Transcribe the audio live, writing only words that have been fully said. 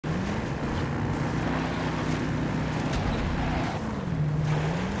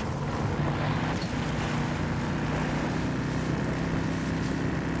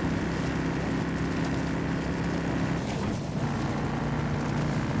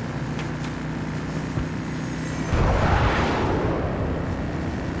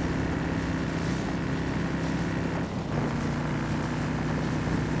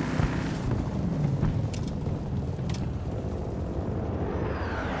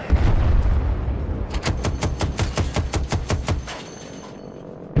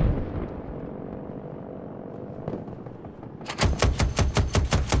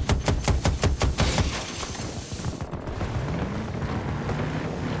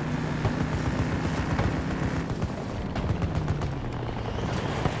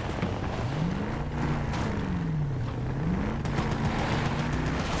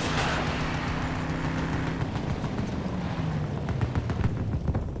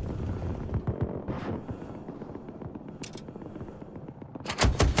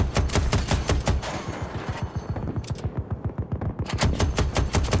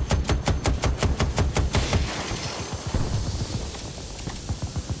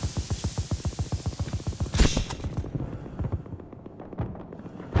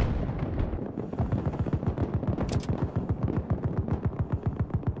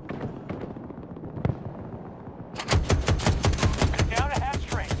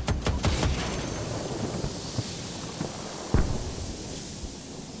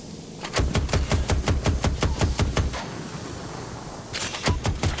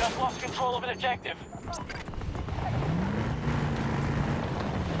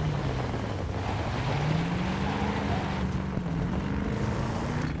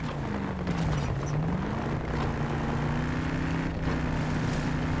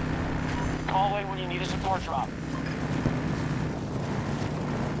store drop.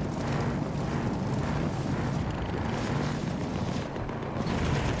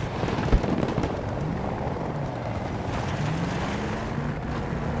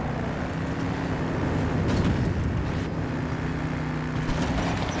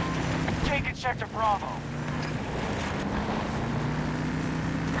 Taking sector Bravo.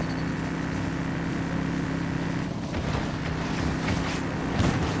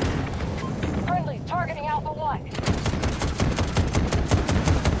 Targeting Alpha 1.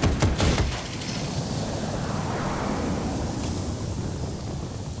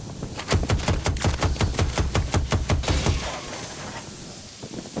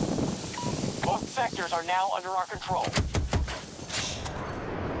 Both sectors are now under our control.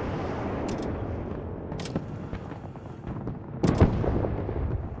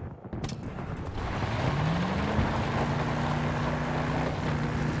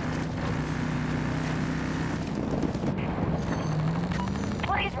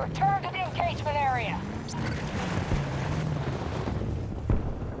 Please return to the engagement area.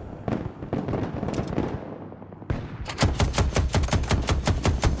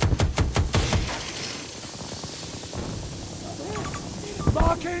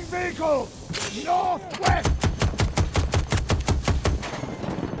 Marking vehicle! Northwest!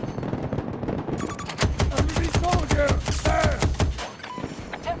 Enemy soldier! There!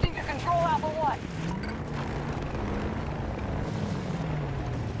 Attempting to control Alpha 1.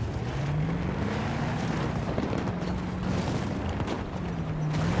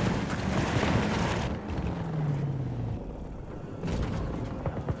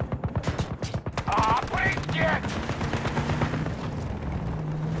 Please get!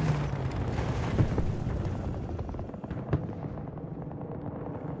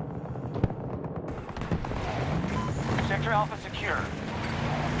 Sector Alpha secure.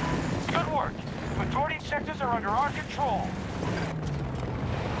 Good work. Majority sectors are under our control.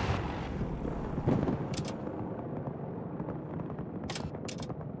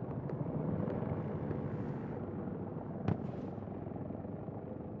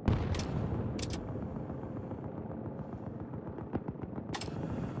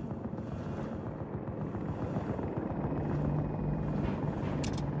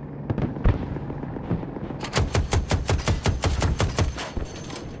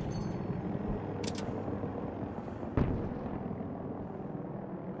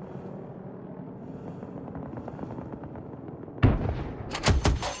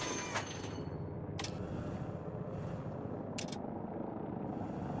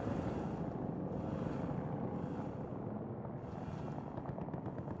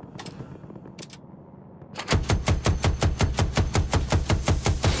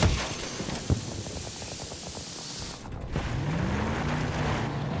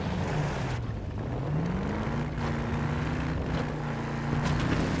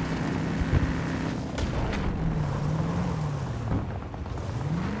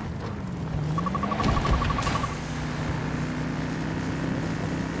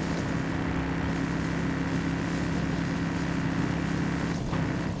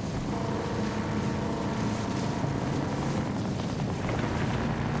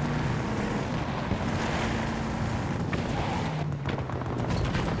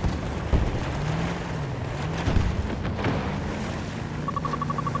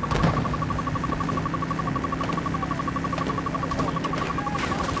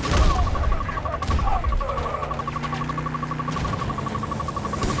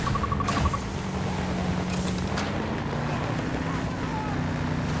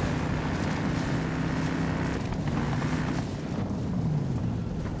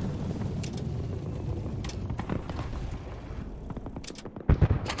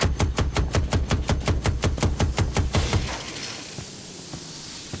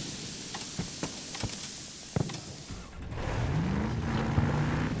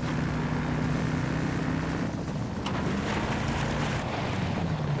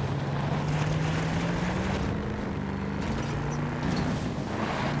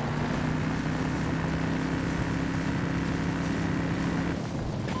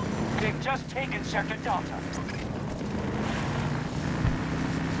 They've just taken Sector Delta.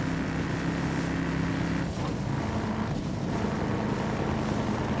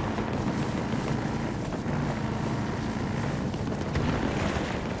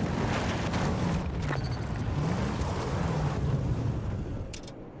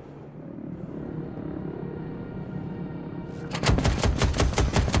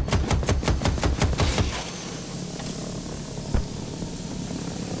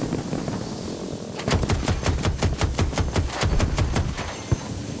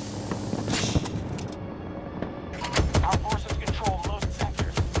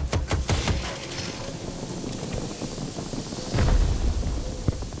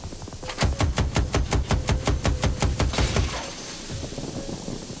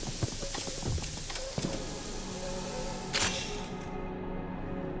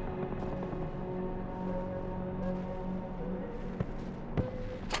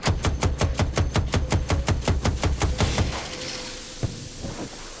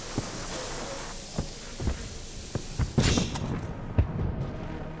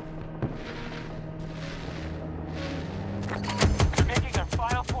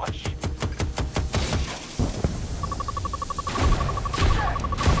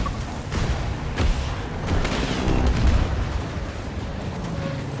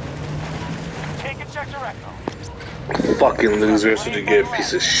 Sector Echo. Fucking loser, such a good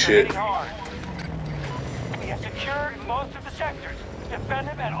piece of shit. We have secured most of the sectors. Defend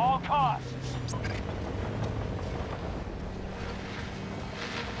them at all costs.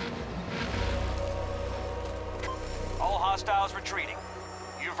 All hostiles retreating.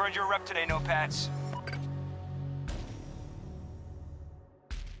 You've earned your rep today, Notepads.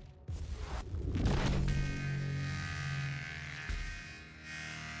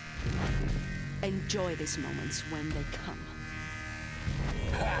 Enjoy these moments when they come.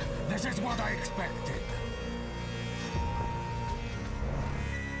 This is what I expected.